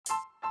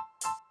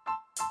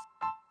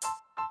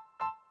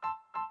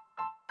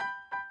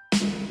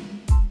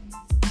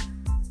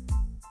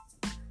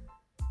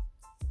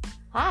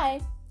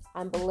Hi,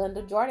 I'm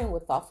Belinda Jordan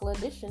with Thoughtful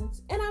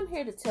Editions, and I'm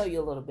here to tell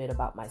you a little bit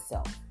about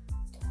myself.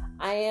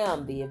 I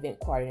am the event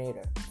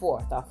coordinator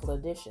for Thoughtful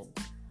Editions.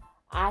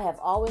 I have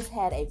always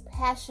had a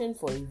passion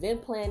for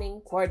event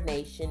planning,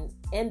 coordination,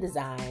 and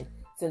design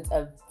since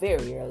a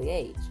very early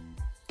age.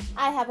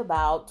 I have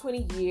about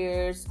 20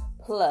 years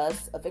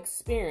plus of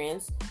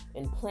experience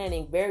in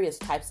planning various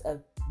types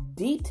of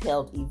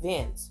detailed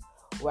events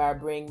where I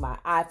bring my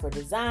eye for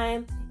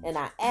design and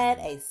I add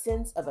a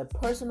sense of a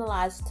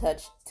personalized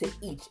touch to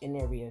each and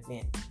every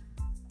event.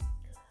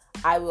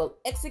 I will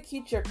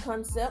execute your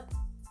concept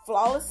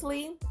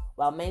flawlessly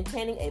while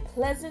maintaining a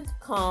pleasant,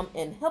 calm,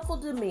 and helpful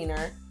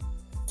demeanor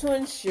to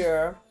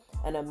ensure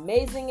an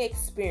amazing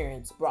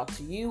experience brought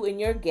to you and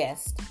your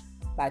guest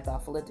by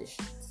Thoughtful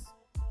Edition.